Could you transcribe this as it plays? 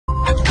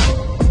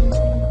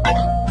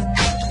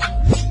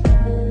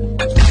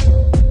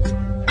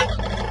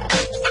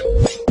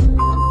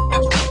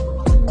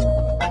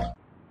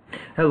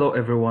Hello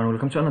everyone,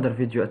 welcome to another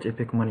video at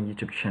Epic Money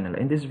YouTube channel.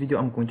 In this video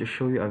I'm going to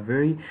show you a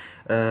very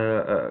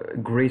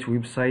great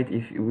website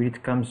when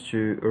it comes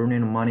to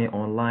earning money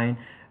online.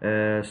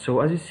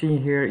 So as you see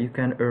here, you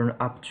can earn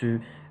up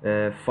to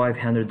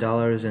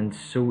 $500, and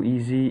so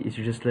easy. It's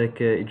just like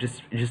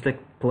just like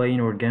playing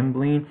or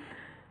gambling.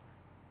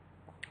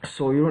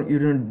 So you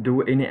don't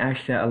do any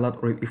actually a lot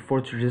of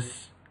effort to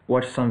just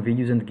watch some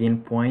videos and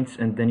gain points,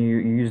 and then you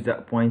use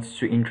that points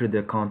to enter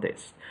the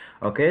contest.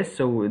 Okay,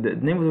 so the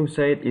name of the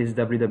website is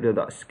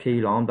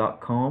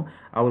www.scaleon.com.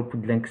 I will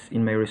put links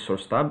in my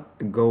resource tab.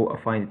 Go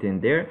find it in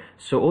there.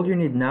 So all you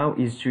need now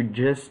is to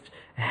just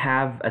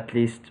have at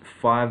least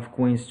 5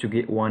 coins to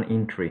get one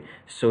entry.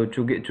 So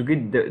to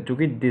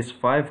get these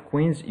 5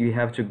 coins, you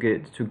have to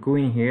go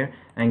in here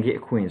and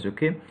get coins.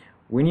 Okay,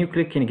 when you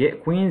click in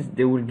get coins,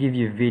 they will give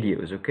you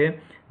videos. Okay,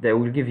 they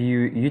will give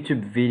you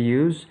YouTube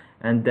videos,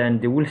 and then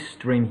they will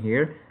stream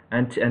here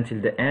until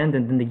the end,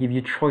 and then they give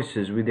you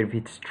choices, whether if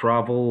it's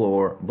travel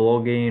or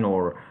blogging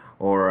or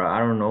I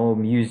don't know,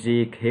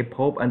 music,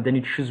 hip-hop, and then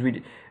you choose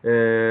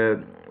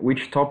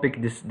which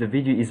topic the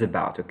video is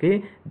about.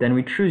 Okay, then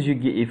we choose, you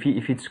get,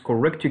 if it's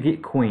correct, you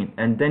get coin,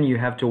 and then you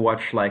have to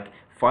watch like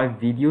 5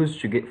 videos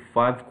to get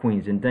 5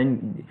 coins, and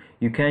then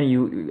you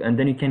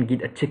can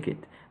get a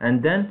ticket,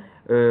 and then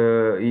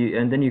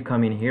you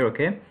come in here.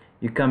 Okay,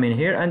 you come in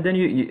here, and then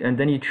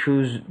you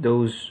choose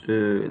those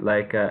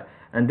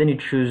and then you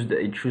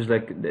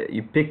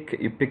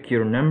pick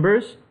your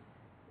numbers.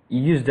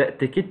 You use that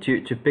ticket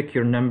to pick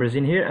your numbers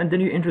in here, and then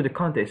you enter the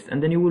contest,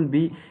 and then you will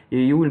be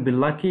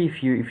lucky.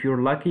 If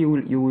you're lucky,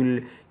 you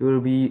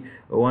will be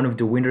one of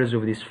the winners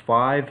of these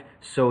 5.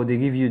 So they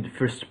give you the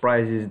first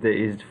prize is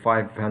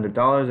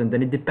 $500, and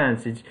then it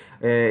depends.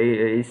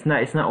 It's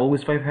not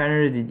always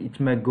 500. It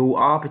may go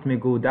up, it may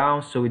go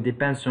down, so it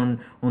depends on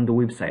the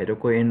website.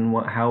 Okay, and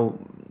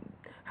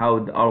how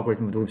the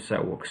algorithm of the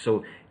website works.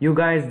 So you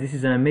guys, this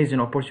is an amazing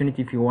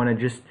opportunity if you want to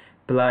just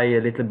play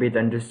a little bit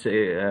and just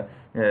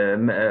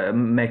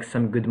make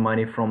some good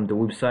money from the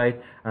website.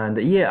 And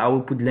yeah, I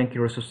will put link in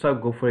your subscribe.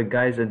 Go for it,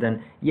 guys, and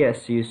then yeah,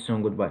 see you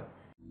soon. Goodbye.